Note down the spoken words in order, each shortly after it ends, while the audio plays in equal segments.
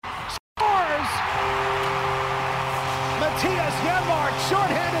Matthias Janmark,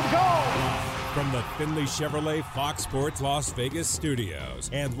 shorthanded goal. From the Finley Chevrolet Fox Sports Las Vegas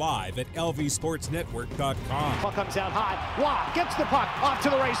studios and live at lvsportsnetwork.com. Puck comes out high. Waugh gets the puck off to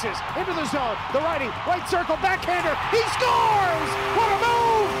the races. Into the zone. The righty, right circle, backhander. He scores! What a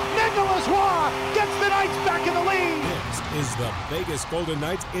move! Nicholas Waugh gets the Knights back in the lead. This is the Vegas Golden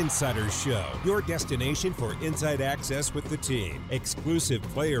Knights Insiders Show, your destination for inside access with the team, exclusive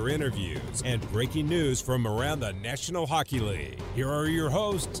player interviews, and breaking news from around the National Hockey League. Here are your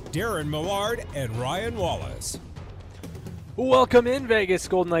hosts, Darren Millard and Ryan Wallace. Welcome in, Vegas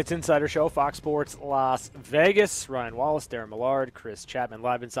Golden Knights Insider Show, Fox Sports Las Vegas. Ryan Wallace, Darren Millard, Chris Chapman,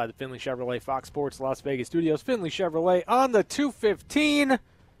 live inside the Finley Chevrolet Fox Sports Las Vegas studios. Finley Chevrolet on the 215,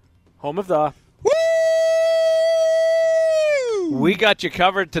 home of the... Woo! We got you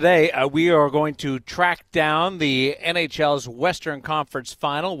covered today. We are going to track down the NHL's Western Conference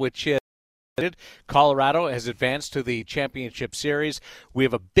Final, which is Colorado has advanced to the championship series. We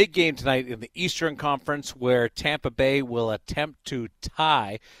have a big game tonight in the Eastern Conference where Tampa Bay will attempt to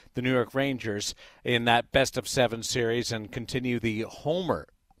tie the New York Rangers in that best-of-7 series and continue the homer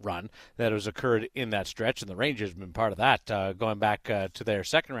run that has occurred in that stretch. And the Rangers have been part of that, going back to their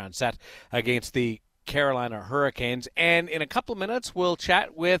second-round set against the Carolina Hurricanes. And in a couple of minutes, we'll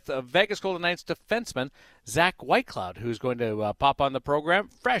chat with Vegas Golden Knights defenseman Zach Whitecloud, who's going to pop on the program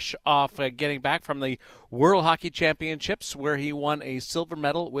fresh off getting back from the World Hockey Championships, where he won a silver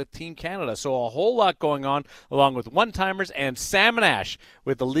medal with Team Canada. So a whole lot going on, along with one-timers and Sam and Ash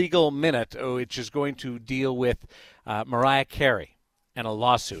with the Legal Minute, which is going to deal with Mariah Carey and a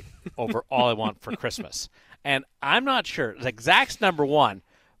lawsuit over All I Want for Christmas. And I'm not sure. Like, Zach's number one,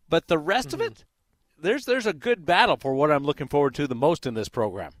 but the rest of it, there's a good battle for what I'm looking forward to the most in this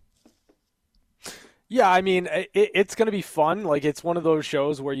program. Yeah, I mean, it's going to be fun. Like, it's one of those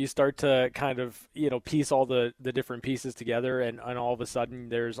shows where you start to kind of, piece all the different pieces together, and all of a sudden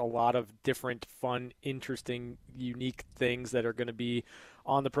there's a lot of different, fun, interesting, unique things that are going to be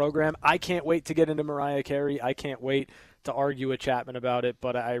on the program. I can't wait to get into Mariah Carey. I can't wait to argue with Chapman about it,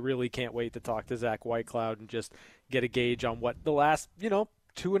 but I really can't wait to talk to Zach Whitecloud and just get a gauge on what the last,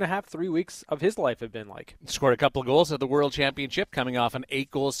 2.5, 3 weeks of his life have been like. Scored a couple of goals at the World Championship, coming off an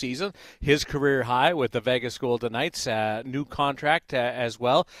 8-goal season. His career high with the Vegas Golden Knights. New contract as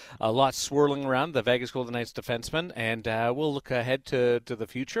well. A lot swirling around the Vegas Golden Knights defenseman, and we'll look ahead to the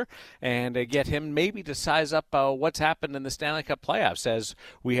future and get him maybe to size up what's happened in the Stanley Cup playoffs, as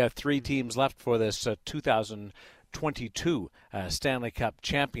we have 3 teams left for this 2022 Stanley Cup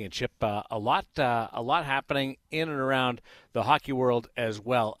Championship. A lot happening in and around the hockey world as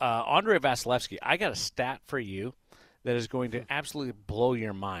well. Andrei Vasilevsky, I got a stat for you that is going to absolutely blow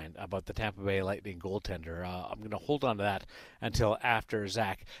your mind about the Tampa Bay Lightning goaltender. I'm going to hold on to that until after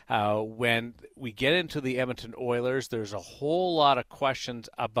Zach. When we get into the Edmonton Oilers, there's a whole lot of questions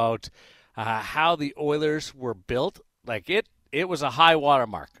about how the Oilers were built. Like, it was a high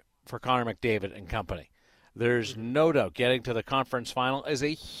watermark for Connor McDavid and company. There's no doubt getting to the conference final is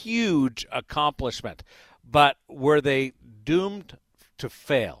a huge accomplishment. But were they doomed to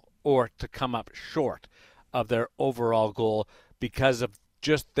fail or to come up short of their overall goal because of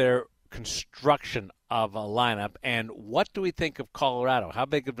just their construction of a lineup? And what do we think of Colorado? How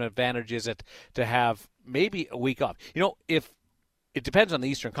big of an advantage is it to have maybe a week off? If it depends on the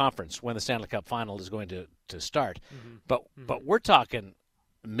Eastern Conference when the Stanley Cup final is going to start. But we're talking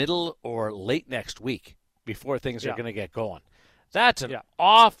middle or late next week before things are going to get going. That's an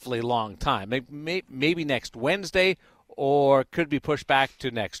awfully long time. Maybe next Wednesday, or could be pushed back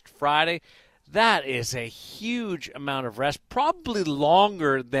to next Friday. That is a huge amount of rest, probably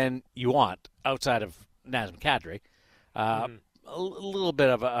longer than you want outside of Nazem Kadri. A little bit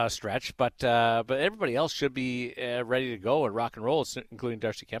of a stretch, but everybody else should be ready to go and rock and roll, including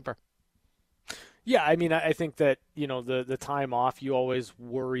Darcy Kemper. Yeah, I mean, I think that, the time off, you always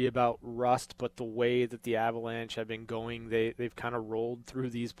worry about rust, but the way that the Avalanche have been going, they've kind of rolled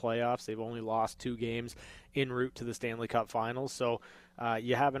through these playoffs. They've only lost 2 games en route to the Stanley Cup Finals. So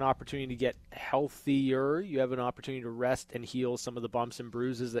you have an opportunity to get healthier. You have an opportunity to rest and heal some of the bumps and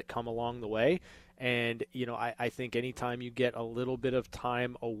bruises that come along the way. And, I think anytime you get a little bit of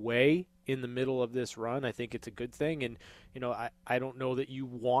time away in the middle of this run, I think it's a good thing. And, I don't know that you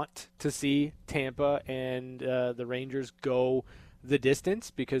want to see Tampa and the Rangers go the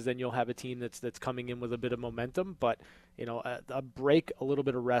distance, because then you'll have a team that's coming in with a bit of momentum. But, a break, a little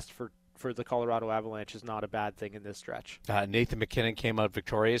bit of rest for for the Colorado Avalanche is not a bad thing in this stretch. Nathan MacKinnon came out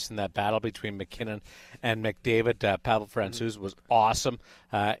victorious in that battle between McKinnon and McDavid. Pavel Francouz was awesome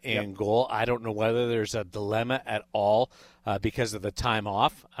in goal. I don't know whether there's a dilemma at all because of the time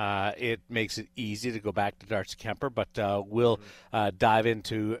off. It makes it easy to go back to Darcy Kemper, but we'll dive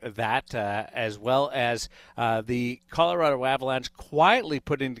into that as well as the Colorado Avalanche quietly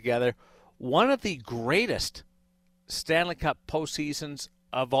putting together one of the greatest Stanley Cup postseasons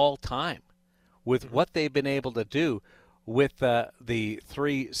of all time with what they've been able to do with the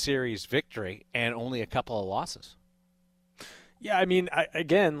 3-series victory and only a couple of losses. Yeah, I mean,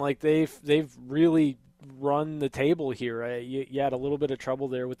 again, like they've really run the table here. You had a little bit of trouble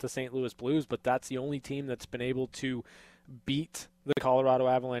there with the St. Louis Blues, but that's the only team that's been able to beat the Colorado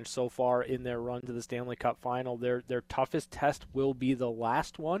Avalanche so far in their run to the Stanley Cup final. Their toughest test will be the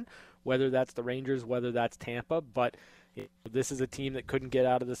last one, whether that's the Rangers, whether that's Tampa, but this is a team that couldn't get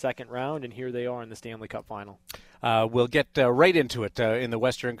out of the second round, and here they are in the Stanley Cup final. We'll get right into it in the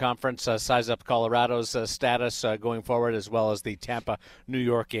Western Conference, size up Colorado's status going forward, as well as the Tampa-New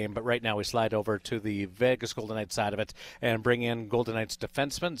York game. But right now we slide over to the Vegas Golden Knights side of it and bring in Golden Knights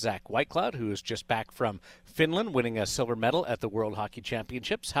defenseman Zach Whitecloud, who is just back from Finland, winning a silver medal at the World Hockey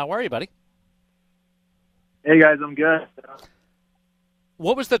Championships. How are you, buddy? Hey, guys, I'm good.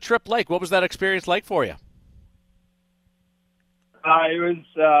 What was the trip like? What was that experience like for you? It was,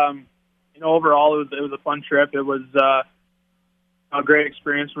 overall, it was a fun trip. It was a great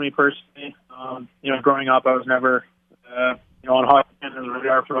experience for me personally. Growing up, I was never, on hockey and as a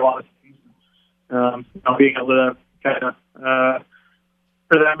radar for a lot of things. Being able to kind of,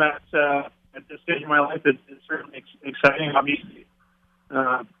 for them at this stage in my life, it's certainly exciting. Obviously,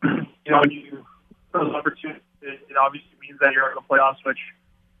 when you those opportunities, it obviously means that you're on the playoffs, which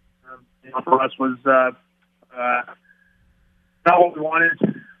for us was not what we wanted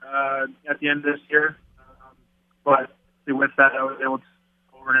at the end of this year. But with that, I was able to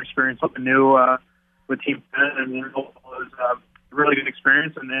go over and experience something new with Team Canada, and it was a really good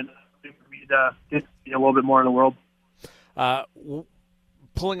experience. And then I think for me to get to see a little bit more of the world.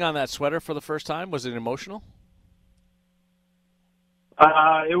 Pulling on that sweater for the first time, was it emotional?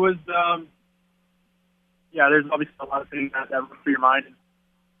 It was. There's obviously a lot of things that run through your mind.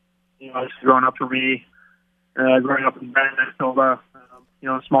 Just growing up for me, growing up in Brandon, Manitoba,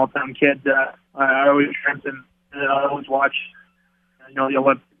 a small town kid, I always dreamt and I always watched, the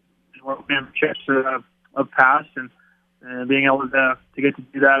Olympic World Championships of past, and being able to get to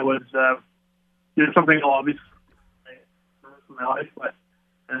do that was something I'll obviously for the rest of my life. But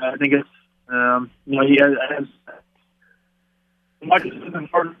I think it's as much as it's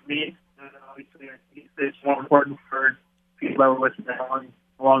important for me, obviously I think it's more important for people that were with me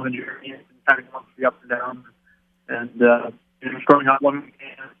along the journey and kind of going through the ups and downs. And just growing up, loving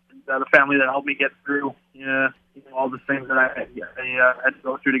the family that helped me get through all the things that I had to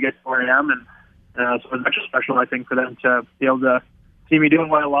go through to get to where I am. And so it was extra special, I think, for them to be able to see me doing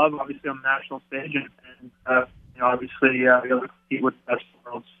what I love, obviously on the national stage, and obviously be able to compete with the best in the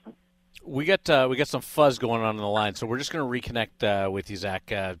world. We got some fuzz going on the line, so we're just going to reconnect with you,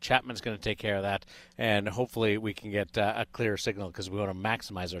 Zach. Chapman's going to take care of that, and hopefully we can get a clear signal because we want to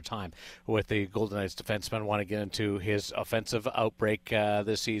maximize our time with the Golden Knights defenseman. Want to get into his offensive outbreak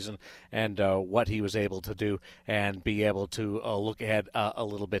this season and what he was able to do and be able to look ahead a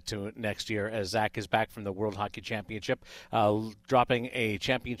little bit to next year as Zach is back from the World Hockey Championship, dropping a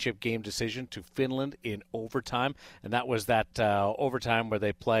championship game decision to Finland in overtime, and that was that overtime where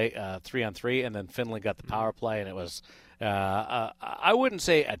they play 3-on-3, and then Finland got the power play, and it was, I wouldn't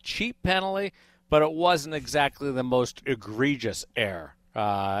say a cheap penalty, but it wasn't exactly the most egregious error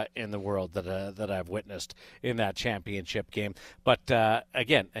in the world that I've witnessed in that championship game. But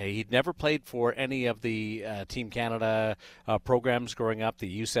again, he'd never played for any of the Team Canada programs growing up,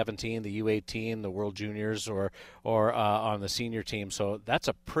 the U17, the U18, the World Juniors, or on the senior team. So that's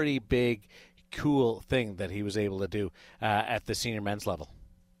a pretty big, cool thing that he was able to do at the senior men's level.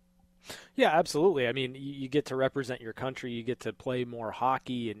 Yeah, absolutely. I mean, you get to represent your country. You get to play more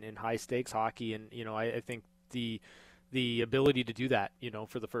hockey and high-stakes hockey. And, I think the ability to do that,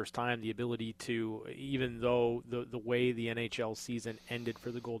 for the first time, the ability to, even though the way the NHL season ended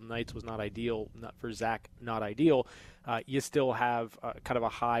for the Golden Knights was not ideal, not for Zach, not ideal, you still have kind of a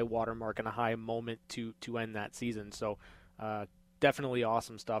high watermark and a high moment to end that season. So definitely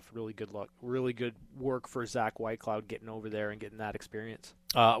awesome stuff. Really good luck. Really good work for Zach Whitecloud getting over there and getting that experience.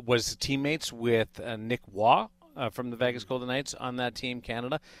 Was teammates with Nick Waugh from the Vegas Golden Knights on that Team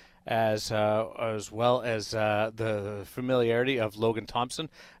Canada. as well as the familiarity of Logan Thompson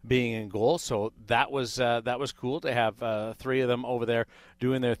being in goal. So that was cool to have three of them over there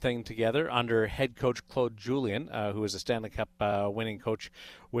doing their thing together under head coach Claude Julien, who was a Stanley Cup winning coach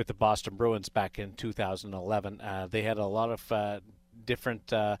with the Boston Bruins back in 2011. They had a lot of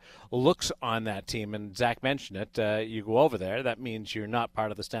different looks on that team, and Zach mentioned it. You go over there, that means you're not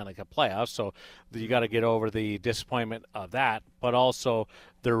part of the Stanley Cup playoffs, so you got to get over the disappointment of that, but also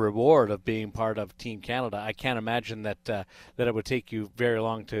the reward of being part of Team Canada. I can't imagine that it would take you very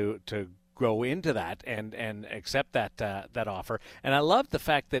long to grow into that and accept that offer. And I love the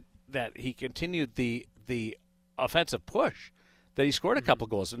fact that he continued the offensive push, that he scored a couple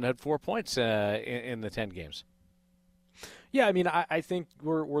goals and had 4 points in the 10 games. Yeah, I mean, I think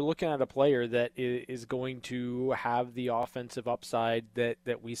we're looking at a player that is going to have the offensive upside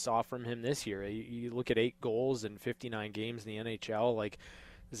that we saw from him this year. You look at 8 goals in 59 games in the NHL. Like,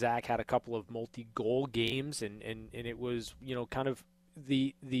 Zach had a couple of multi-goal games, and it was, kind of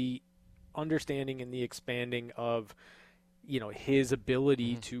the understanding and the expanding of, his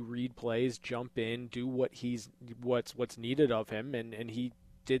ability to read plays, jump in, do what's needed of him, and he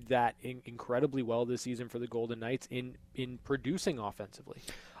did that incredibly well this season for the Golden Knights in producing offensively.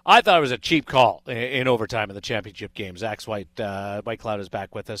 I thought it was a cheap call in overtime in the championship game. Zach Whitecloud is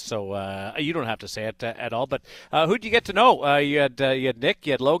back with us, so you don't have to say it at all. But who did you get to know? You had Nick,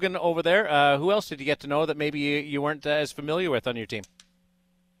 you had Logan over there. Who else did you get to know that maybe you weren't as familiar with on your team?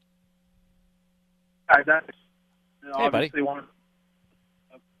 Hi, that's hey, buddy. One.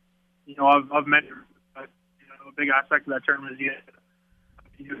 I've met a big aspect of that tournament is you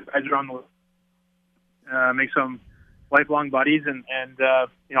guys are on the make some lifelong buddies, and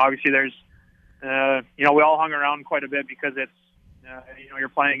obviously there's we all hung around quite a bit because it's you're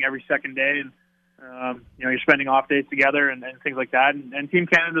playing every second day, and you're spending off days together and things like that, and Team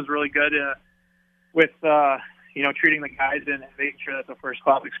Canada is really good with treating the guys and making sure that's a first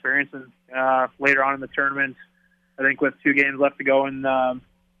class experience. And later on in the tournament, I think with 2 games left to go in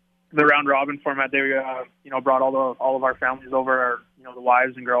the round robin format, they brought all of our families over, the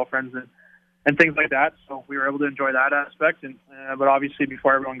wives and girlfriends and things like that. So we were able to enjoy that aspect. And but obviously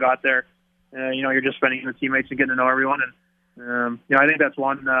before everyone got there, you're just spending with teammates and getting to know everyone. And I think that's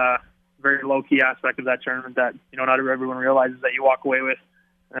one very low key aspect of that tournament that not everyone realizes, that you walk away with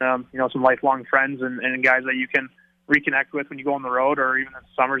some lifelong friends and guys that you can reconnect with when you go on the road or even in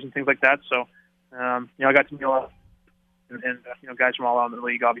summers and things like that. So I got to meet a lot and guys from all around the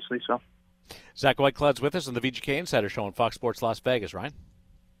league, obviously. So Zach Whitecloud's with us on the VGK Insider Show on Fox Sports Las Vegas. Ryan?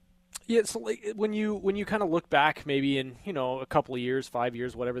 Yeah, so when you kind of look back, maybe in a couple of years, 5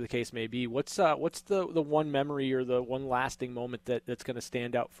 years, whatever the case may be, what's the one memory or the one lasting moment that's going to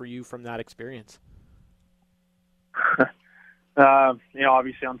stand out for you from that experience?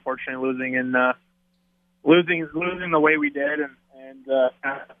 Obviously, unfortunately, losing the way we did, and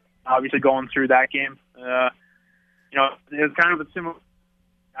obviously going through that game. It was kind of a similar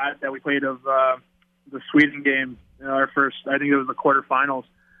that we played of the Sweden game. Our first, I think it was the quarterfinals.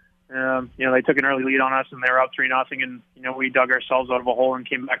 They took an early lead on us, and they were up 3-0, and we dug ourselves out of a hole and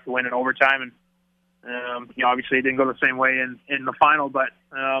came back to win in overtime. And obviously, it didn't go the same way in the final. But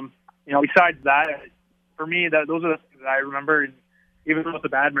besides that, for me, those are the things that I remember. And even though it's a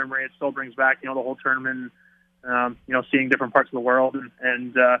bad memory, it still brings back the whole tournament. Seeing different parts of the world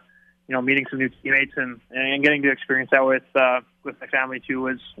and meeting some new teammates and getting to experience that with my family too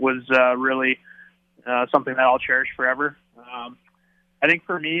was really something that I'll cherish forever. I think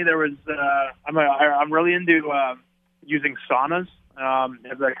for me, there was I'm really into using saunas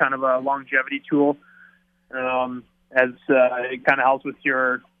as a kind of a longevity tool, as it kind of helps with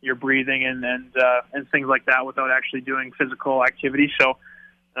your breathing and things like that without actually doing physical activity. So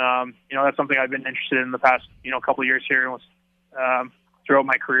that's something I've been interested in the past couple of years here, throughout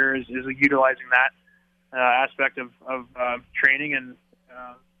my career is utilizing that aspect of training. And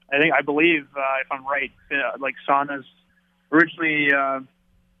I believe if I'm right, like saunas originally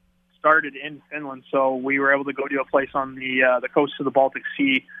started in Finland, so we were able to go to a place on the coast of the Baltic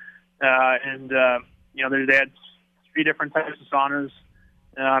Sea, and they had 3 different types of saunas.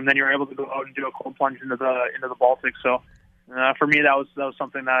 Then you were able to go out and do a cold plunge into the Baltic. So for me, that was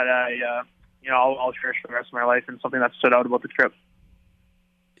something that I'll cherish for the rest of my life, and something that stood out about the trip.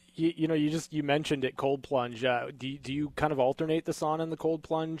 You mentioned it, cold plunge. Do you kind of alternate the sauna and the cold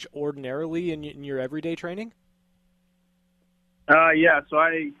plunge ordinarily in your everyday training? Yeah, so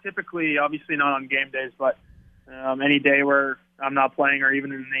I typically, obviously not on game days, but any day where I'm not playing or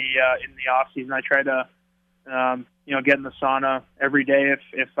even in the off season, I try to get in the sauna every day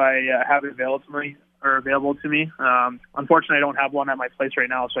if I have it available to me. are available to me. Unfortunately, I don't have one at my place right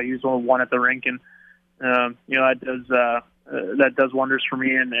now, so I use one at the rink, and that does wonders for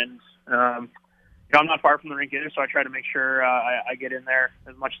me. And I'm not far from the rink either, so I try to make sure I get in there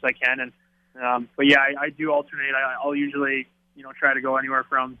as much as I can. And but yeah, I do alternate. I'll usually try to go anywhere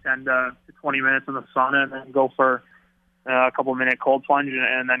from 10 to 20 minutes in the sauna, and then go for a couple minute cold plunge,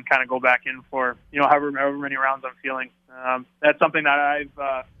 and then kind of go back in for however many rounds I'm feeling. That's something that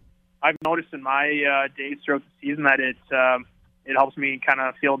I've noticed in my days throughout the season, that it helps me kind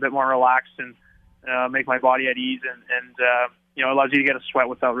of feel a bit more relaxed and make my body at ease, and allows you to get a sweat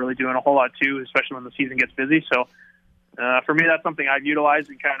without really doing a whole lot too, especially when the season gets busy. So for me, that's something I've utilized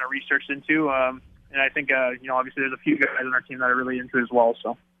and kind of researched into. And I think, obviously there's a few guys on our team that are really into it as well.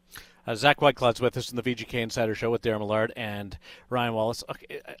 So. Zach Whitecloud's with us in the VGK Insider Show with Darren Millard and Ryan Wallace.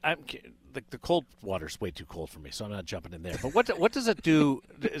 Okay, the cold water's way too cold for me, so I'm not jumping in there. But what does it do?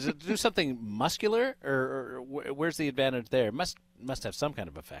 Does it do something muscular, or where's the advantage there? It must have some kind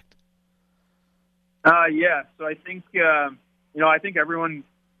of effect. Yeah. So I think I think everyone's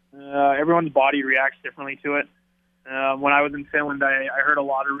body reacts differently to it. When I was in Finland, I heard a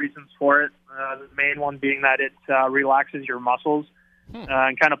lot of reasons for it. The main one being that it relaxes your muscles.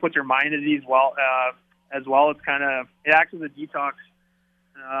 And kind of puts your mind at ease as well. It acts as a detox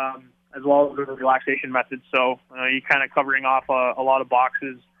as well as a relaxation method. So you're kind of covering off a lot of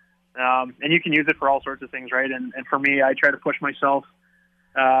boxes, and you can use it for all sorts of things, right? And for me, I try to push myself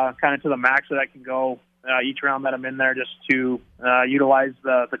kind of to the max that I can go each round that I'm in there, just to utilize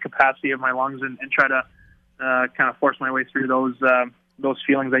the capacity of my lungs and try to kind of force my way through those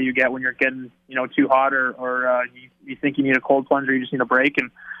feelings that you get when you're getting too hot, or you think you need a cold plunge, or you just need a break.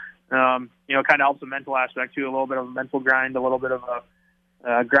 And kind of helps the mental aspect too, a little bit of a mental grind, a little bit of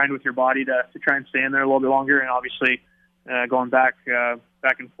a grind with your body to try and stay in there a little bit longer. And obviously going back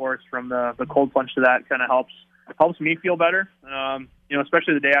and forth from the cold plunge to that kind of helps me feel better.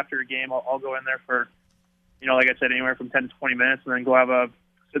 Especially the day after a game, I'll go in there for like I said, anywhere from 10 to 20 minutes, and then go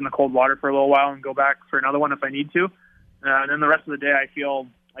sit in the cold water for a little while and go back for another one if I need to. And then the rest of the day, I feel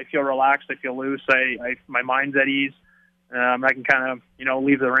relaxed. I feel loose. My mind's at ease. I can kind of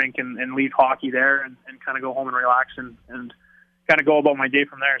leave the rink and leave hockey there, and kind of go home and relax and kind of go about my day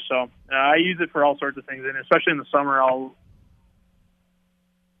from there. So I use it for all sorts of things, and especially in the summer, I'll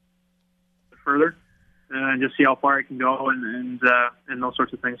further and just see how far I can go and those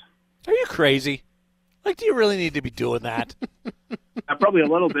sorts of things. Are you crazy? Like, do you really need to be doing that? Probably a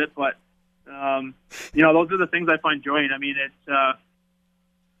little bit, but. Those are the things I find joy in. I mean, it's, I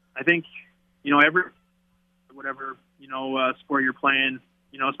think, whatever sport you're playing,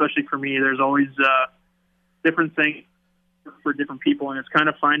 especially for me, there's always different things for different people, and it's kind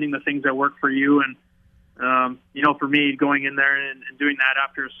of finding the things that work for you. And, for me, going in there and doing that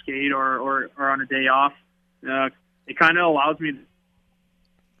after a skate or on a day off, it kind of allows me a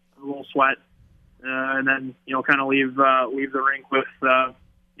little sweat, and then, kind of leave the rink with,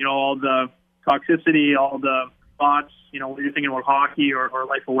 all the toxicity, all the thoughts, when you're thinking about hockey or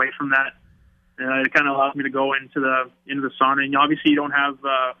life away from that. It kind of allows me to go into the sauna. And obviously you don't have,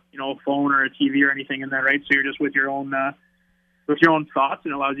 a phone or a TV or anything in there, right? So you're just with your own thoughts,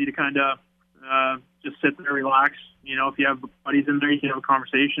 and it allows you to kind of just sit there, relax. If you have buddies in there, you can have a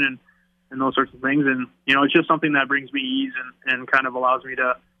conversation and those sorts of things. And, it's just something that brings me ease and kind of allows me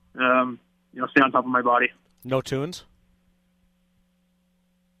to, stay on top of my body. No tunes?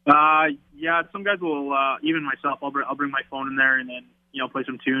 Yeah, some guys will, even myself, I'll bring my phone in there and then, play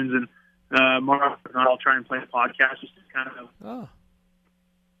some tunes, and more often than not, I'll try and play a podcast just to kind of,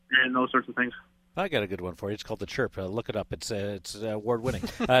 and those sorts of things. I got a good one for you. It's called The Chirp. Look it up. It's award-winning.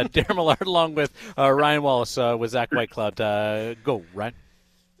 Darren Millard along with Ryan Wallace with Zach Whitecloud. Go, Ryan.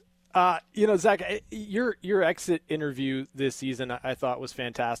 Zach, your exit interview this season I thought was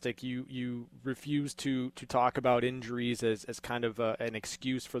fantastic. You refused to talk about injuries as kind of an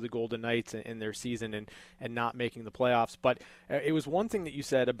excuse for the Golden Knights in their season and not making the playoffs. But it was one thing that you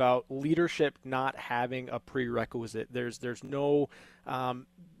said about leadership not having a prerequisite. There's no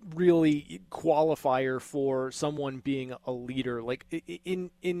really qualifier for someone being a leader. Like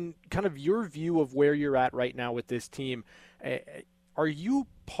in kind of your view of where you're at right now with this team, are you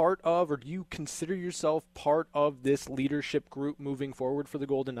part of, or do you consider yourself part of this leadership group moving forward for the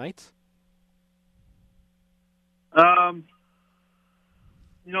Golden Knights? That's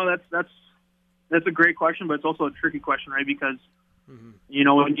a great question, but it's also a tricky question, right? Because, when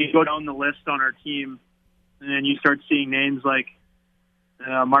you go down the list on our team and you start seeing names like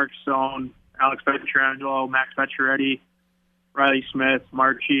Mark Stone, Alex Pietrangelo, Max Pacioretty, Riley Smith,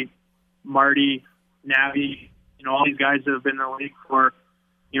 Marty, Navi, all these guys that have been in the league for,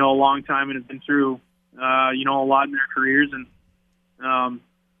 a long time and have been through, a lot in their careers. And,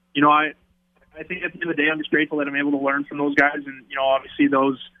 I think at the end of the day, I'm just grateful that I'm able to learn from those guys. And, obviously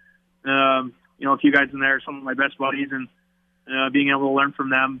those, a few guys in there are some of my best buddies, and being able to learn from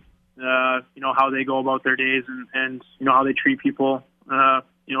them, how they go about their days and how they treat people, kind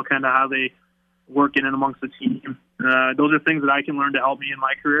of how they work in and amongst the team. Those are things that I can learn to help me in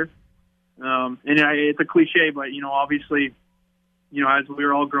my career. It's a cliche, but, obviously, as we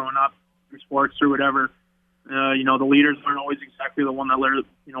were all growing up through sports or whatever, the leaders aren't always exactly the one that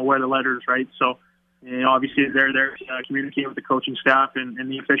wear the letters, right? So, obviously they're there to communicate with the coaching staff and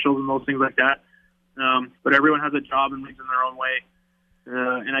the officials and those things like that. But everyone has a job and leads in their own way.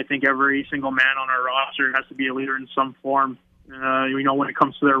 And I think every single man on our roster has to be a leader in some form, when it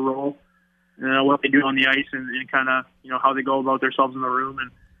comes to their role, what they do on the ice and kind of, how they go about themselves in the room.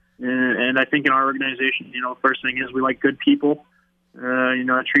 And I think in our organization, first thing is we like good people,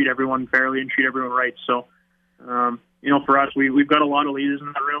 treat everyone fairly and treat everyone right. So, for us, we've got a lot of leaders in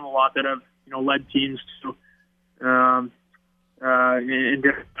that room, a lot that have, led teams to in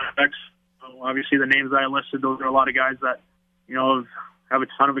different aspects. So obviously, the names that I listed, those are a lot of guys that, have a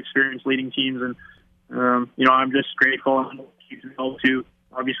ton of experience leading teams. And, I'm just grateful and able to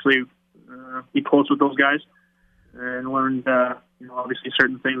obviously be close with those guys and learned, obviously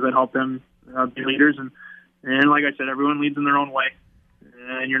certain things that help them be leaders. And like I said, everyone leads in their own way.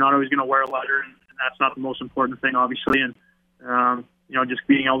 And you're not always going to wear a letter, and that's not the most important thing, obviously. And, just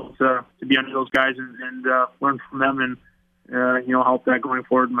being able to be under those guys and learn from them and, help that going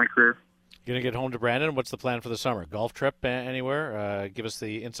forward in my career. Going to get home to Brandon. What's the plan for the summer? Golf trip anywhere? Give us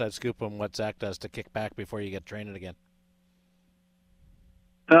the inside scoop on what Zach does to kick back before you get training again.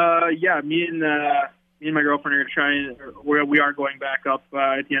 Yeah, me and my girlfriend are trying. We are going back up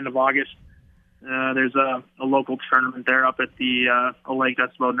at the end of August. There's a local tournament there up at a lake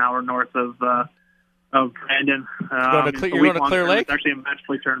that's about an hour north of Brandon. You're going to Clear Lake? It's actually a match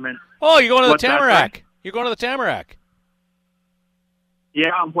play tournament. Oh, you're going to the Tamarack. You're going to the Tamarack.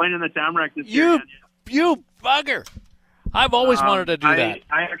 Yeah, I'm playing in the Tamarack this year. You bugger! I've always wanted to do that.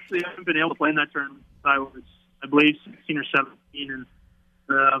 I actually haven't been able to play in that tournament. I believe, 16 or 17.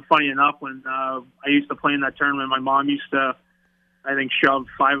 And funny enough, when I used to play in that tournament, my mom used to, I think, shove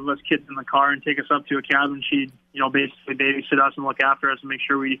 5 of us kids in the car and take us up to a cabin. She'd, basically babysit us and look after us and make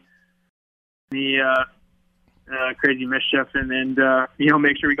sure we the crazy mischief and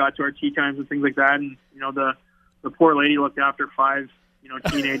make sure we got to our tea times and things like that. And the poor lady looked after 5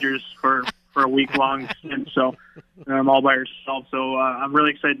 teenagers for a week long stint, so all by herself. So I'm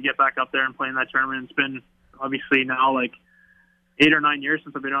really excited to get back up there and play in that tournament. It's been obviously now like 8 or 9 years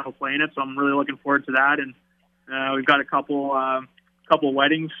since I've been able to play in it, so I'm really looking forward to that. And we've got a couple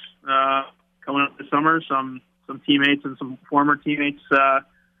weddings coming up this summer. Some teammates and some former teammates,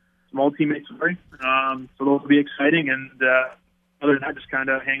 some old teammates. Sorry. So those will be exciting. And other than that, just kind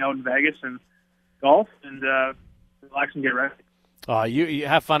of hang out in Vegas and golf and relax and get ready. You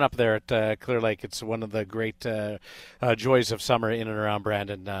have fun up there at Clear Lake. It's one of the great joys of summer in and around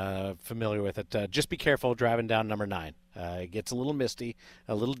Brandon. Familiar with it. Just be careful driving down number 9. It gets a little misty,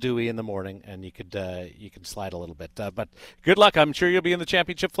 a little dewy in the morning, and you can slide a little bit. But good luck. I'm sure you'll be in the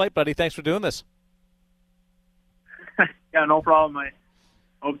championship flight, buddy. Thanks for doing this. Yeah, no problem. I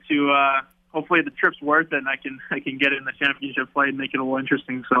hope to. Hopefully the trip's worth it, and I can get in the championship flight and make it a little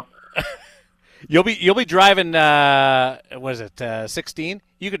interesting. So. You'll be driving. What is it? 16?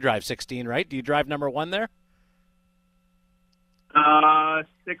 You could drive 16, right? Do you drive number 1 there?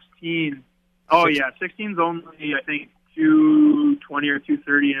 16. Oh 16. Yeah, 16's only I think 220 or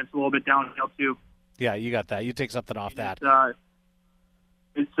 230, and it's a little bit downhill too. Yeah, you got that. You take something off that.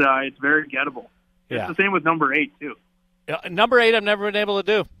 It's very gettable. Yeah. It's the same with number 8 too. Number 8, I've never been able to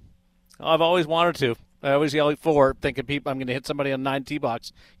do. I've always wanted to. I always yell at 4, thinking I'm going to hit somebody on 9 tee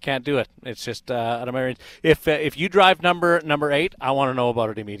box. Can't do it. It's just an American. If you drive number 8, I want to know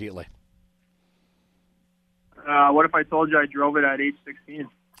about it immediately. What if I told you I drove it at age 16?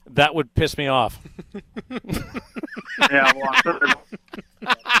 That would piss me off. Yeah.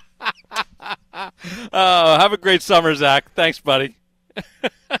 Well, have a great summer, Zach. Thanks, buddy.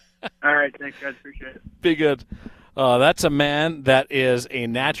 All right. Thanks, guys. Appreciate it. Be good. That's a man that is a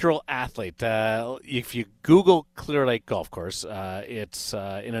natural athlete. If you Google Clear Lake Golf Course, it's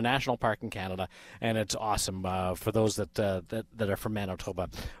in a national park in Canada, and it's awesome for those that are from Manitoba.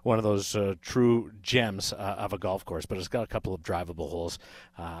 One of those true gems of a golf course, but it's got a couple of drivable holes,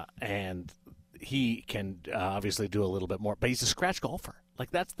 and he can obviously do a little bit more. But he's a scratch golfer.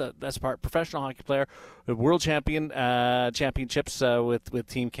 Like that's the part. Professional hockey player, world championships with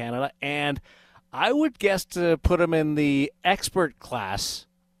Team Canada, and I would guess to put him in the expert class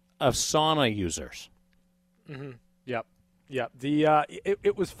of sauna users. Mm-hmm. Yep. Yep.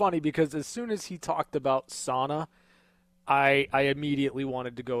 It was funny because as soon as he talked about sauna, I immediately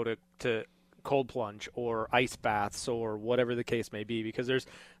wanted to go to cold plunge or ice baths or whatever the case may be, because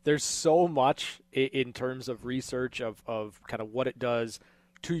there's so much in terms of research of kind of what it does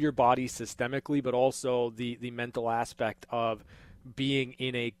to your body systemically, but also the mental aspect of being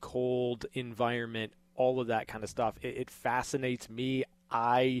in a cold environment, all of that kind of stuff. It fascinates me.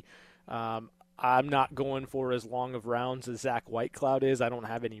 I'm not going for as long of rounds as Zach Whitecloud is. I don't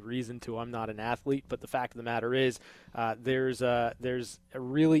have any reason to. I'm not an athlete. But the fact of the matter is there's a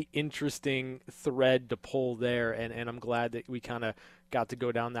really interesting thread to pull there, and I'm glad that we kind of got to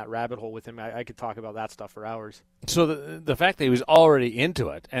go down that rabbit hole with him. I could talk about that stuff for hours. So the fact that he was already into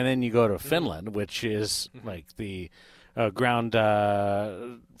it, and then you go to Finland, which is like the ground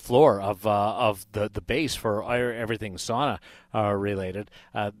floor of the base for everything sauna related.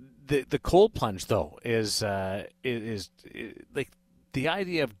 The cold plunge, though, is like the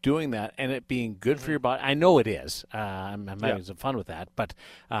idea of doing that and it being good for your body. I know it is. I'm having some fun with that. But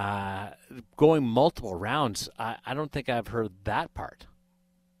going multiple rounds, I don't think I've heard that part.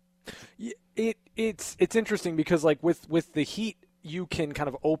 It's interesting because, like, with the heat, you can kind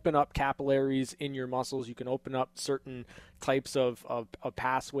of open up capillaries in your muscles. You can open up certain types of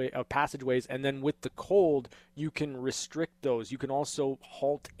passageways, and then with the cold, you can restrict those. You can also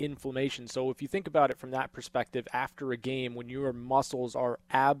halt inflammation. So if you think about it from that perspective, after a game, when your muscles are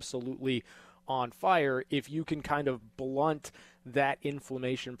absolutely on fire, if you can kind of blunt that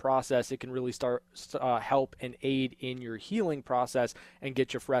inflammation process, it can really start help and aid in your healing process and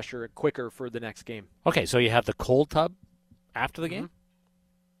get you fresher and quicker for the next game. Okay, so you have the cold tub after the game?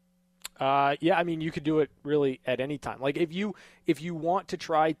 Yeah, I mean, you could do it really at any time. Like if you want to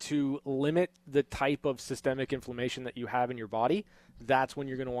try to limit the type of systemic inflammation that you have in your body, that's when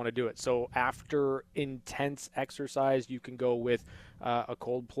you're going to want to do it. So after intense exercise, you can go with a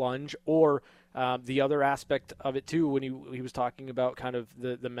cold plunge, or the other aspect of it too, when he was talking about kind of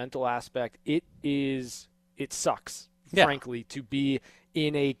the mental aspect, it sucks, frankly, to be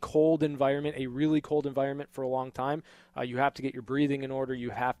in a cold environment, a really cold environment for a long time. You have to get your breathing in order. You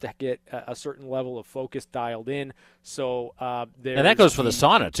have to get a certain level of focus dialed in. So and that goes for the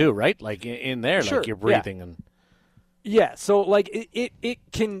sauna too, right? Like in there, sure, like you're breathing and. Yeah, so like it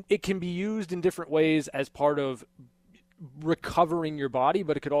can be used in different ways as part of recovering your body,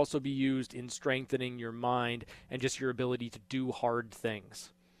 but it could also be used in strengthening your mind and just your ability to do hard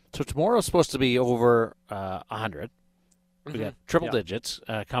things. So tomorrow's supposed to be over 100. We got triple digits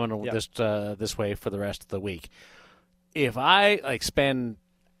coming this way for the rest of the week. If I spend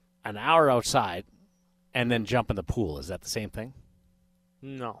an hour outside and then jump in the pool, is that the same thing?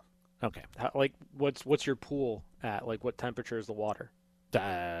 No. Okay. What's your pool at? Like, what temperature is the water?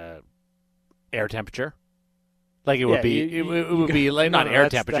 Air temperature. Like it would be. It would be like not air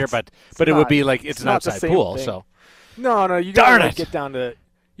temperature, but it would be like it's an outside pool. Thing. So. No, you got to get down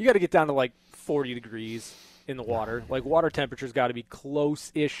to like 40 degrees in the water. Like, water temperature's got to be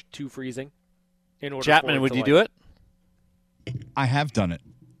close-ish to freezing in order. Chapman, would you do it? I have done it.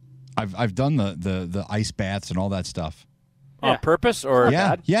 I've done the ice baths and all that stuff. On purpose, or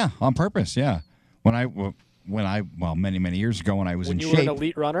yeah, on purpose. Yeah, many years ago when I was in shape. When you were an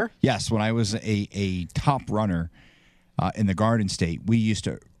elite runner. Yes, when I was a top runner in the Garden State, we used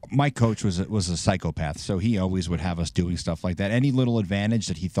to. My coach was a psychopath, so he always would have us doing stuff like that. Any little advantage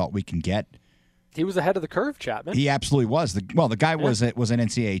that he thought we can get. He was ahead of the curve, Chapman. He absolutely was. The guy was an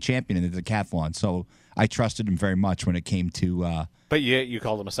NCAA champion in the decathlon, so I trusted him very much when it came to. But you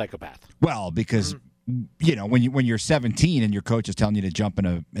called him a psychopath. Well, because. When you're 17 and your coach is telling you to jump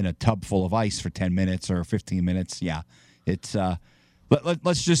in a tub full of ice for 10 minutes or 15 minutes, it's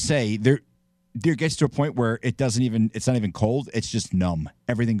let's just say there gets to a point where it's not even cold, it's just numb.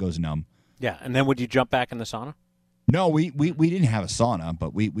 Everything goes numb. Yeah, and then would you jump back in the sauna? No, we didn't have a sauna,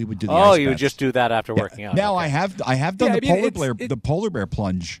 but we would do the ice you baths. would just do that after working out. Now okay. I have done the polar bear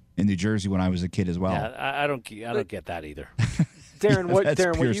plunge in New Jersey when I was a kid as well. Yeah, I don't get that either. Darren,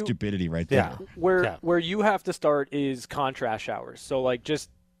 that's pure stupidity right there. Where you have to start is contrast showers. So like just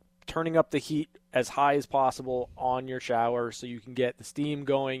turning up the heat as high as possible on your shower so you can get the steam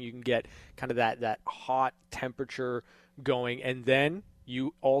going, you can get kind of that hot temperature going, and then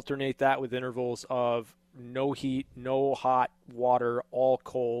you alternate that with intervals of no heat, no hot water, all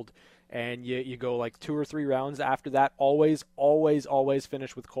cold, and you go like 2 or 3 rounds after that. Always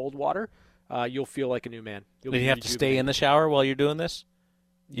finish with cold water. You'll feel like a new man. Do you have to stay in the shower while you're doing this?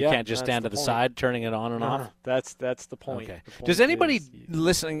 You can't just stand to the side turning it on and off? That's the point. Okay. The point Does anybody is,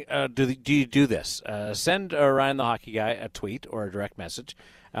 listening, do you do this? Send Ryan the Hockey Guy a tweet or a direct message,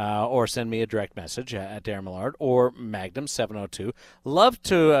 or send me a direct message at Darren Millard or Magnum 702. Love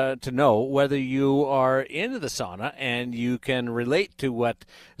to know whether you are into the sauna and you can relate to what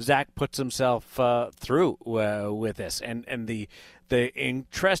Zach puts himself through with this. And the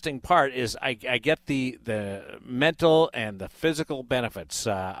interesting part is I get the mental and the physical benefits.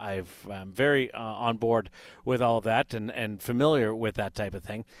 I'm very on board with all of that and familiar with that type of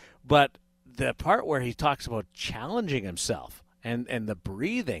thing. But the part where he talks about challenging himself and the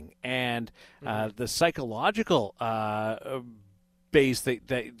breathing and the psychological base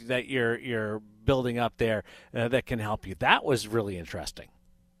that you're building up there that can help you, that was really interesting.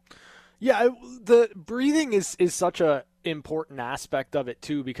 Yeah, the breathing is such a important aspect of it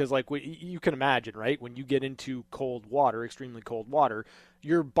too, because like you can imagine, right, when you get into cold water, extremely cold water,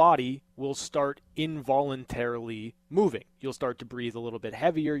 your body will start involuntarily moving. You'll start to breathe a little bit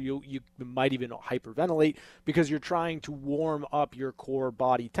heavier. You might even hyperventilate because you're trying to warm up your core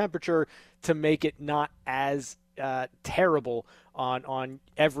body temperature to make it not as terrible on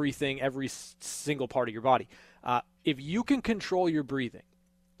everything, every single part of your body. If you can control your breathing,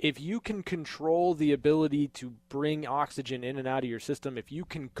 if you can control the ability to bring oxygen in and out of your system, if you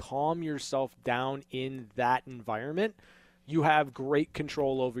can calm yourself down in that environment, you have great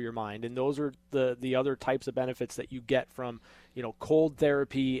control over your mind. And those are the other types of benefits that you get from, cold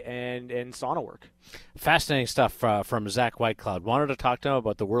therapy and sauna work. Fascinating stuff from Zach Whitecloud. Wanted to talk to him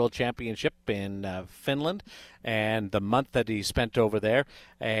about the World Championship in Finland and the month that he spent over there,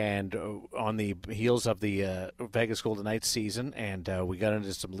 and on the heels of the Vegas Golden Knights season. And we got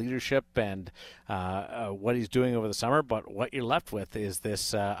into some leadership and what he's doing over the summer. But what you're left with is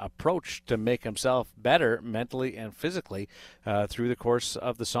this approach to make himself better mentally and physically through the course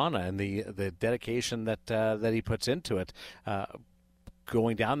of the sauna and the dedication that he puts into it.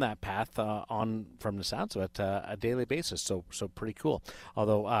 Going down that path on from the sounds of it a daily basis. So pretty cool.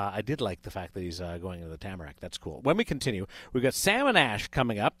 Although I did like the fact that he's going into the Tamarack. That's cool. When we continue, we've got Sam and Ash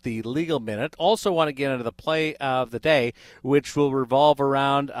coming up, the Legal Minute. Also want to get into the play of the day, which will revolve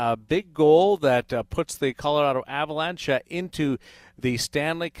around a big goal that puts the Colorado Avalanche into the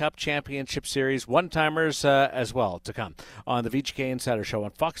Stanley Cup Championship Series. One-timers as well to come on the VGK Insider Show on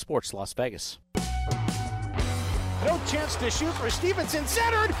Fox Sports Las Vegas. No chance to shoot for Stevenson.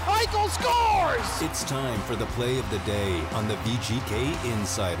 Centered. Eichel scores! It's time for the play of the day on the VGK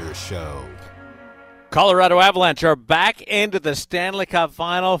Insider Show. Colorado Avalanche are back into the Stanley Cup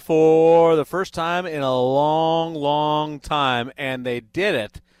Final for the first time in a long, long time, and they did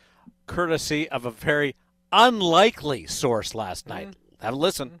it courtesy of a very unlikely source last night. Have a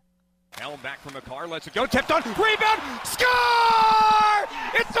listen. Allen back from the car, lets it go, tipped on, rebound, score!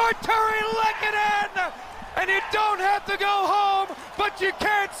 It's Arturi Lehkonen! And you don't have to go home, but you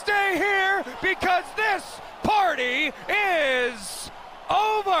can't stay here because this party is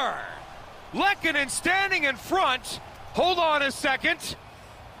over. Lehkonen standing in front. Hold on a second.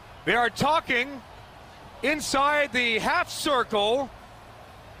 They are talking inside the half circle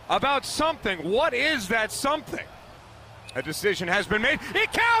about something. What is that something? A decision has been made.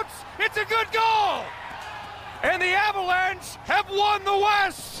 It counts! It's a good goal! And the Avalanche have won the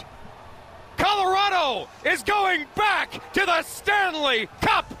West! Colorado is going back to the Stanley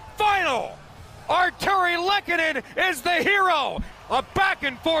Cup Final. Arturi Lehkonen is the hero. A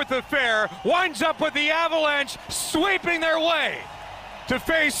back-and-forth affair winds up with the Avalanche sweeping their way to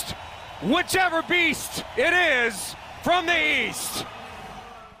face whichever beast it is from the East.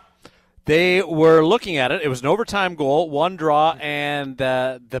 They were looking at it. It was an overtime goal, one draw, and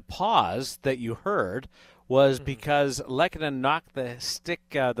the pause that you heard was because Lehkonen knocked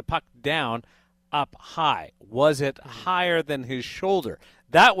the puck down up high. Was it higher than his shoulder?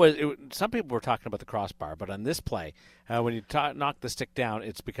 Some people were talking about the crossbar, but on this play, when you knock the stick down,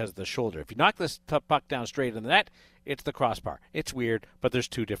 it's because of the shoulder. If you knock this puck down straight in the net, it's the crossbar. It's weird, but there's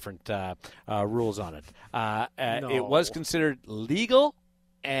two different rules on it. It was considered legal,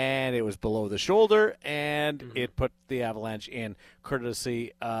 and it was below the shoulder, and it put the Avalanche in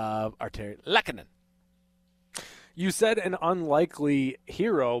courtesy of Arturi Lehkonen. You said an unlikely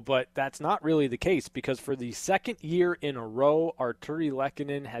hero, but that's not really the case because for the second year in a row, Arturi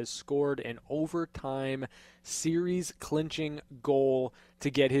Lehkonen has scored an overtime series-clinching goal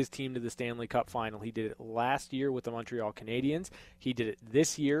to get his team to the Stanley Cup final. He did it last year with the Montreal Canadiens. He did it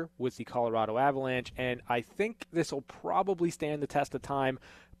this year with the Colorado Avalanche, and I think this will probably stand the test of time,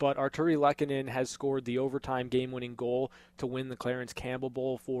 but Artturi Lehkonen has scored the overtime game-winning goal to win the Clarence Campbell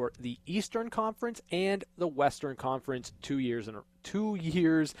Bowl for the Eastern Conference and the Western Conference 2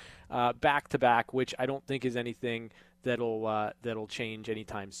 years back-to-back, which I don't think is anything that'll change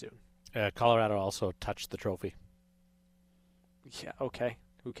anytime soon. Colorado also touched the trophy. Yeah, okay.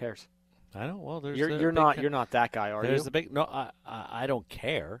 Who cares? I know. Well, there's you're not that guy, are you? There's the big no. I don't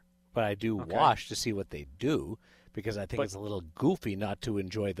care, but I do watch to see what they do because I think it's a little goofy not to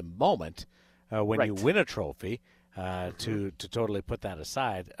enjoy the moment when you win a trophy to totally put that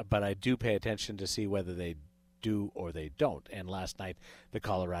aside. But I do pay attention to see whether they do or they don't. And last night, the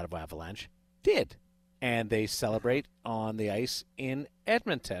Colorado Avalanche did, and they celebrate on the ice in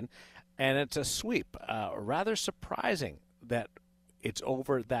Edmonton, and it's a sweep. Rather surprising that it's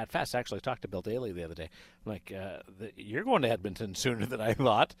over that fast. Actually, I talked to Bill Daly the other day. I'm like, you're going to Edmonton sooner than I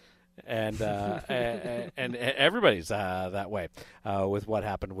thought. And and everybody's that way with what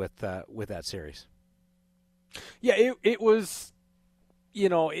happened with that series. Yeah, it was,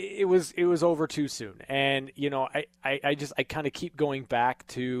 it was over too soon. And, I kind of keep going back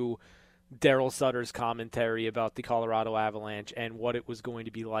to Daryl Sutter's commentary about the Colorado Avalanche and what it was going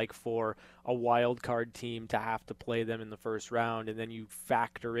to be like for a wild card team to have to play them in the first round, and then you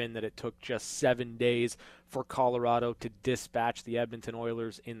factor in that it took just 7 days for Colorado to dispatch the Edmonton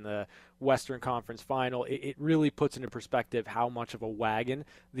Oilers in the Western Conference Final. It really puts into perspective how much of a wagon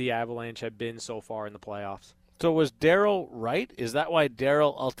the Avalanche have been so far in the playoffs. So was Daryl right? Is that why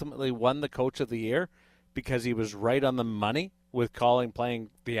Daryl ultimately won the Coach of the Year? Because he was right on the money with playing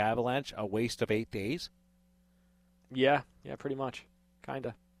the Avalanche a waste of 8 days? Yeah, pretty much. Kind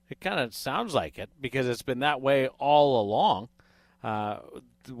of. It kind of sounds like it because it's been that way all along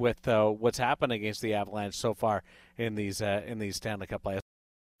with what's happened against the Avalanche so far in these Stanley Cup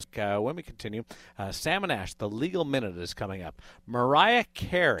playoffs. When we continue, Sam and Ash, the legal minute is coming up. Mariah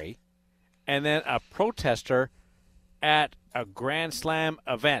Carey and then a protester at a Grand Slam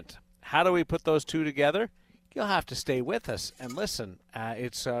event. How do we put those two together? You'll have to stay with us and listen.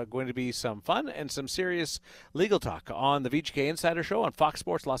 It's going to be some fun and some serious legal talk on the VGK Insider Show on Fox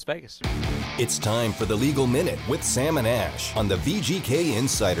Sports Las Vegas. It's time for the Legal Minute with Sam and Ash on the VGK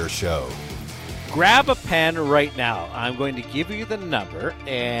Insider Show. Grab a pen right now. I'm going to give you the number,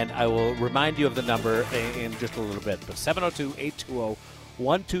 and I will remind you of the number in just a little bit. But 702-820-1234,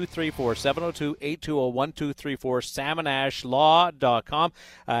 702-820-1234, samandashlaw.com.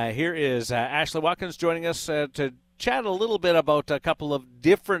 Here is Ashley Watkins joining us to chat a little bit about a couple of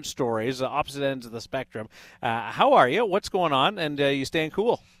different stories, opposite ends of the spectrum. How are you? What's going on? And you staying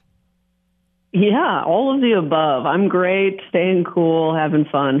cool? Yeah, all of the above. I'm great, staying cool, having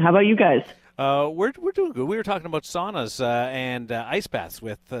fun. How about you guys? We're doing good. We were talking about saunas and ice baths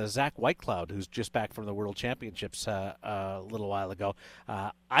with Zach Whitecloud, who's just back from the World Championships a little while ago.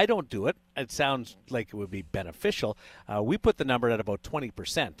 I don't do it. It sounds like it would be beneficial. We put the number at about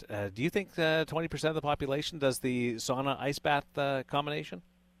 20%. Do you think 20% of the population does the sauna ice bath combination?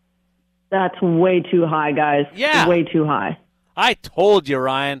 That's way too high, guys. Yeah. Way too high. I told you,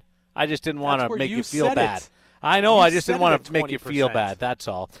 Ryan. I just didn't want to make you feel bad. I know. I just didn't want to make you feel bad. That's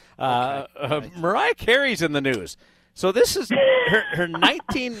all. Mariah Carey's in the news. So this is her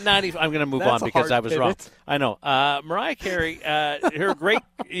 1990. I'm going to move on because I was wrong. I know. Mariah Carey, her great,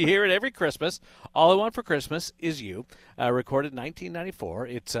 you hear it every Christmas. All I Want for Christmas Is You, recorded in 1994.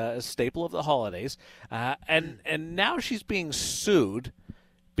 It's a staple of the holidays. And now she's being sued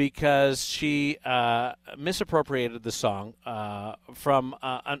because she misappropriated the song from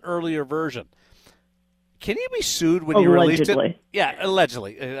an earlier version. Can you be sued when you released it? Yeah,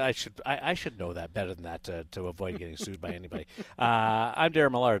 allegedly. I should know that better than that to avoid getting sued by anybody. I'm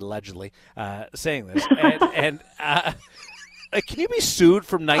Darren Millard, allegedly, saying this. And can you be sued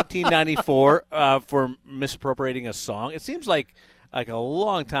from 1994 for misappropriating a song? It seems like a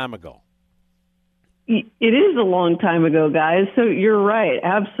long time ago. It is a long time ago, guys. So you're right.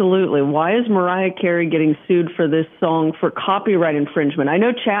 Absolutely. Why is Mariah Carey getting sued for this song for copyright infringement? I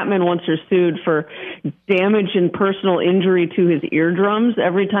know Chapman wants her sued for damage and personal injury to his eardrums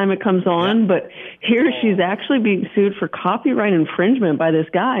every time it comes on, but here she's actually being sued for copyright infringement by this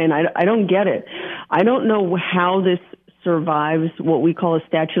guy, and I don't get it. I don't know how this survives what we call a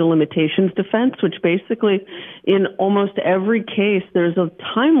statute of limitations defense, which basically in almost every case there's a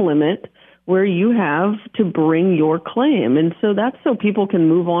time limit where you have to bring your claim. And so that's so people can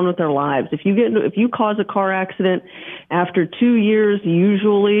move on with their lives. If you cause a car accident after 2 years,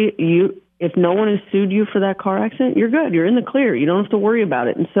 usually if no one has sued you for that car accident, you're good. You're in the clear. You don't have to worry about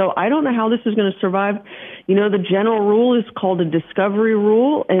it. And so I don't know how this is going to survive. The general rule is called a discovery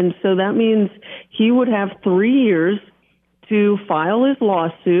rule. And so that means he would have 3 years to file his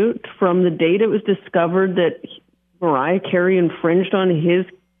lawsuit from the date it was discovered that Mariah Carey infringed on his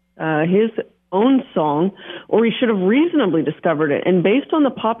own song, or he should have reasonably discovered it. And based on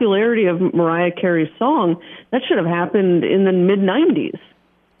the popularity of Mariah Carey's song, that should have happened in the mid-90s.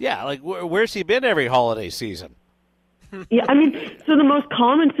 Yeah, like where's he been every holiday season? Yeah, so the most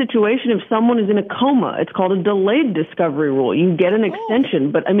common situation, if someone is in a coma, it's called a delayed discovery rule. You get an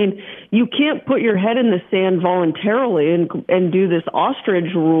extension, but you can't put your head in the sand voluntarily and do this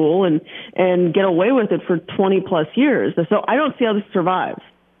ostrich rule and get away with it for 20 plus years. So I don't see how this survives.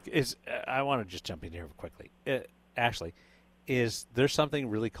 I want to just jump in here quickly. Ashley, is there something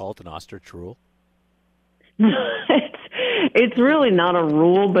really called an ostrich rule? It's really not a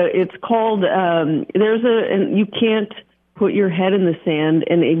rule, but it's called, and you can't put your head in the sand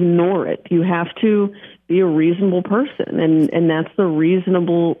and ignore it. You have to be a reasonable person, and that's the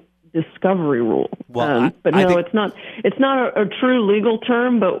reasonable discovery rule. Well, it's not a true legal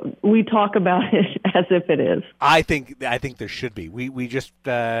term, but we talk about it as if it is. I think there should be. We just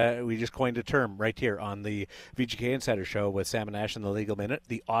coined a term right here on the VGK Insider Show with Sam and Ash in the Legal Minute,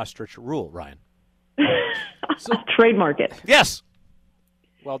 the ostrich rule, Ryan. So trademark it. Yes.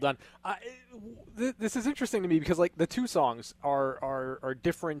 Well done. This is interesting to me because the two songs are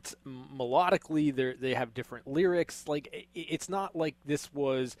different melodically. They have different lyrics. It's not like this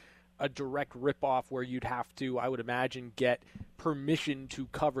was a direct ripoff where you'd have to, I would imagine, get permission to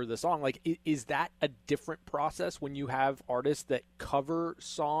cover the song. Is that a different process when you have artists that cover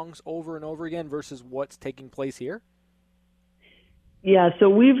songs over and over again versus what's taking place here? Yeah, so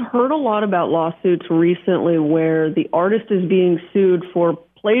we've heard a lot about lawsuits recently where the artist is being sued for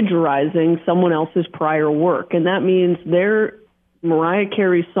plagiarizing someone else's prior work. And that means their Mariah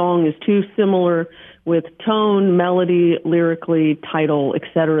Carey song is too similar with tone, melody, lyrically, title,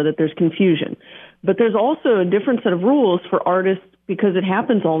 etc., that there's confusion. But there's also a different set of rules for artists because it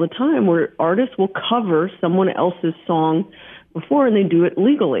happens all the time where artists will cover someone else's song before and they do it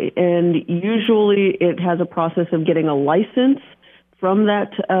legally. And usually it has a process of getting a license from that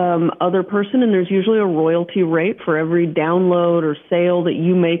other person, and there's usually a royalty rate for every download or sale that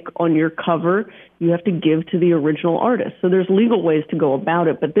you make on your cover. You have to give to the original artist. So there's legal ways to go about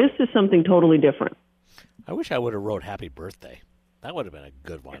it, but this is something totally different. I wish I would have wrote Happy Birthday. That would have been a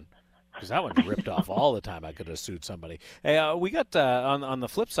good one. Because that one's ripped off all the time. I could have sued somebody. Hey, we got, on the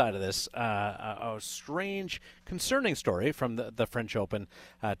flip side of this, a strange, concerning story from the French Open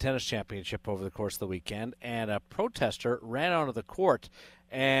tennis championship over the course of the weekend. And a protester ran onto the court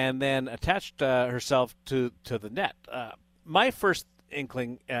and then attached herself to the net. My first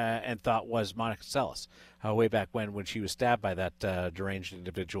inkling and thought was Monica Seles, way back when she was stabbed by that deranged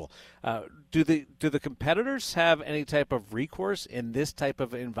individual. Do the competitors have any type of recourse in this type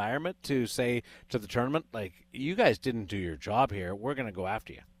of environment to say to the tournament, you guys didn't do your job here, we're going to go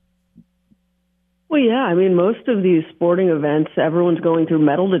after you? Well, yeah, most of these sporting events, everyone's going through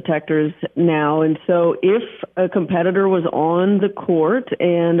metal detectors now, and so if a competitor was on the court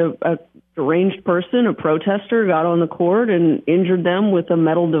and a deranged person, a protester, got on the court and injured them with a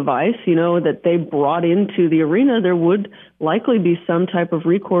metal device, that they brought into the arena, there would likely be some type of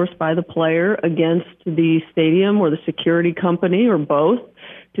recourse by the player against the stadium or the security company or both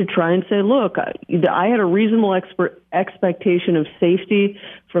to try and say, look, I had a reasonable expectation of safety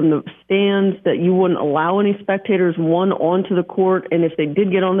from the stands, that you wouldn't allow any spectators, onto the court, and if they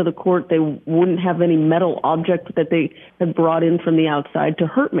did get onto the court, they wouldn't have any metal object that they had brought in from the outside to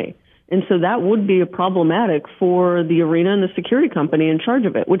hurt me. And so that would be problematic for the arena and the security company in charge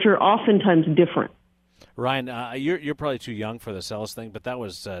of it, which are oftentimes different. Ryan, you're probably too young for the Seles thing, but that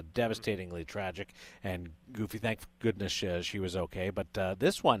was devastatingly tragic and goofy. Thank goodness she was okay. But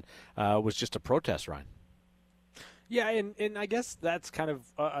this one was just a protest, Ryan. Yeah, and I guess that's kind of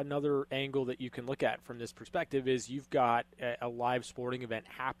another angle that you can look at from this perspective is you've got a live sporting event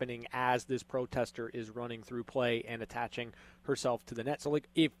happening as this protester is running through play and attaching herself to the net. So,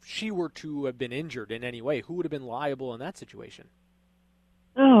 if she were to have been injured in any way, who would have been liable in that situation?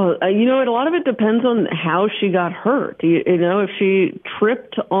 Oh, a lot of it depends on how she got hurt. If she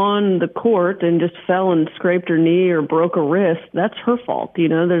tripped on the court and just fell and scraped her knee or broke a wrist, that's her fault.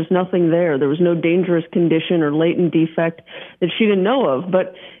 There's nothing there. There was no dangerous condition or latent defect that she didn't know of.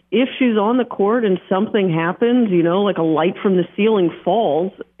 But if she's on the court and something happens, like a light from the ceiling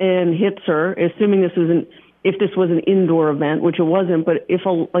falls and hits her, assuming this was if this was an indoor event, which it wasn't, but if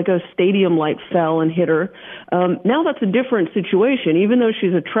a stadium light fell and hit her, now that's a different situation. Even though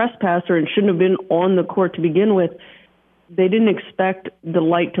she's a trespasser and shouldn't have been on the court to begin with, they didn't expect the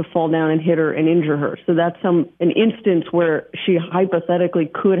light to fall down and hit her and injure her. So that's an instance where she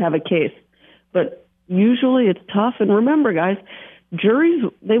hypothetically could have a case. But usually it's tough. And remember, guys, juries,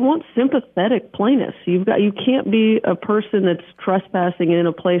 they want sympathetic plaintiffs. You can't be a person that's trespassing in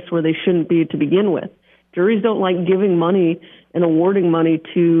a place where they shouldn't be to begin with. Juries don't like giving money and awarding money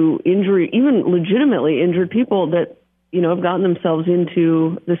to even legitimately injured people that, have gotten themselves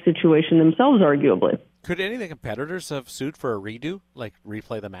into the situation themselves, arguably. Could any of the competitors have sued for a redo, like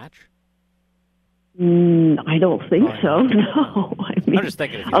replay the match? I don't think so. No, I'm just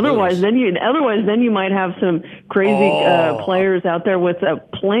thinking. Otherwise, then you might have some crazy players out there with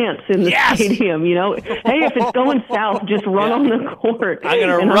plants in the stadium. Hey, if it's going south, just run on the court. I'm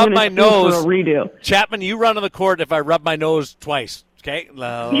going to rub my nose. For a redo. Chapman, you run on the court if I rub my nose twice. Okay,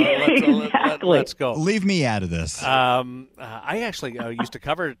 let's go. Leave me out of this. I actually used to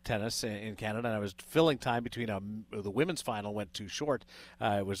cover tennis in Canada, and I was filling time between the women's final went too short.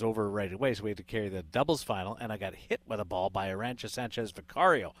 It was over right away, so we had to carry the doubles final, and I got hit with a ball by Arantxa Sanchez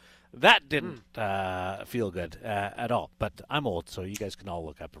Vicario. That didn't feel good at all. But I'm old, so you guys can all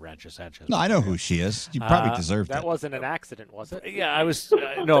look up Arantxa Sanchez. No, I know who she is. You probably deserved that. That wasn't an accident, was it? Yeah, I was.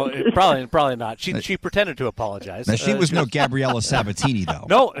 No, probably not. She pretended to apologize. Now, she was no Gabriella Sabatini, though.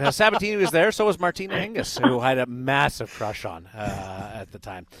 No, Sabatini was there. So was Martina Hingis, who I had a massive crush on at the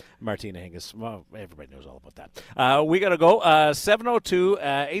time. Martina Hingis. Well, everybody knows all about that. We got to go.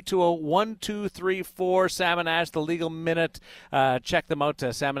 702-820-1234. Sam and Ash, the Legal Minute. Check them out,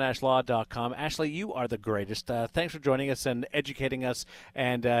 salmonashlaw.com. Ashley, you are the greatest. Thanks for joining us and educating us,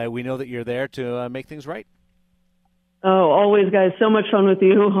 and we know that you're there to make things right. Oh, always, guys. So much fun with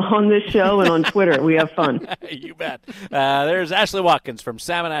you on this show and on Twitter. We have fun. You bet. There's Ashley Watkins from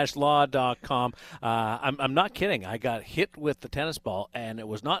salmonashlaw.com. I'm not kidding. I got hit with the tennis ball, and it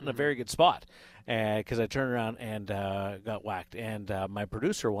was not in a very good spot because I turned around and got whacked. And my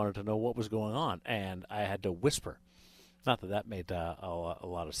producer wanted to know what was going on, and I had to whisper. Not that made a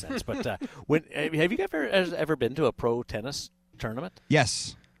lot of sense. But have you ever been to a pro tennis tournament?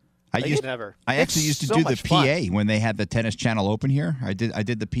 Yes. I actually used to so do the PA fun. when they had the Tennis Channel open here. I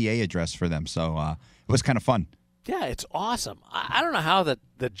did the PA address for them, so it was kind of fun. Yeah, it's awesome. I don't know how the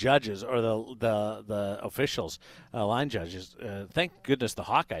judges or the officials, line judges, thank goodness the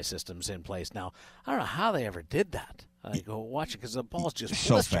Hawkeye system's in place now. I don't know how they ever did that. I go watch it because the ball's just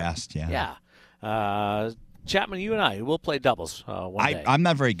so blistered. fast. Yeah. Chapman, you and I will play doubles one day. I'm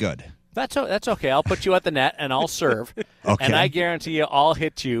not very good. That's okay. I'll put you at the net and I'll serve. Okay. And I guarantee you, I'll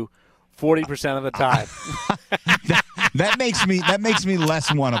hit you 40% of the time. that makes me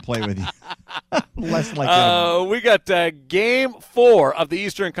less want to play with you. Less like we got Game 4 of the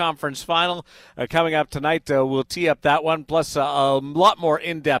Eastern Conference Final coming up tonight. We'll tee up that one, plus a lot more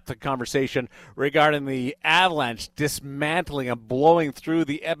in-depth conversation regarding the Avalanche dismantling and blowing through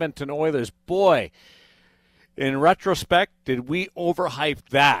the Edmonton Oilers. Boy, in retrospect, did we overhype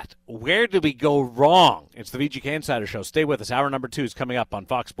that? Where did we go wrong? It's the VGK Insider Show. Stay with us. Hour number 2 is coming up on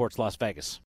Fox Sports Las Vegas.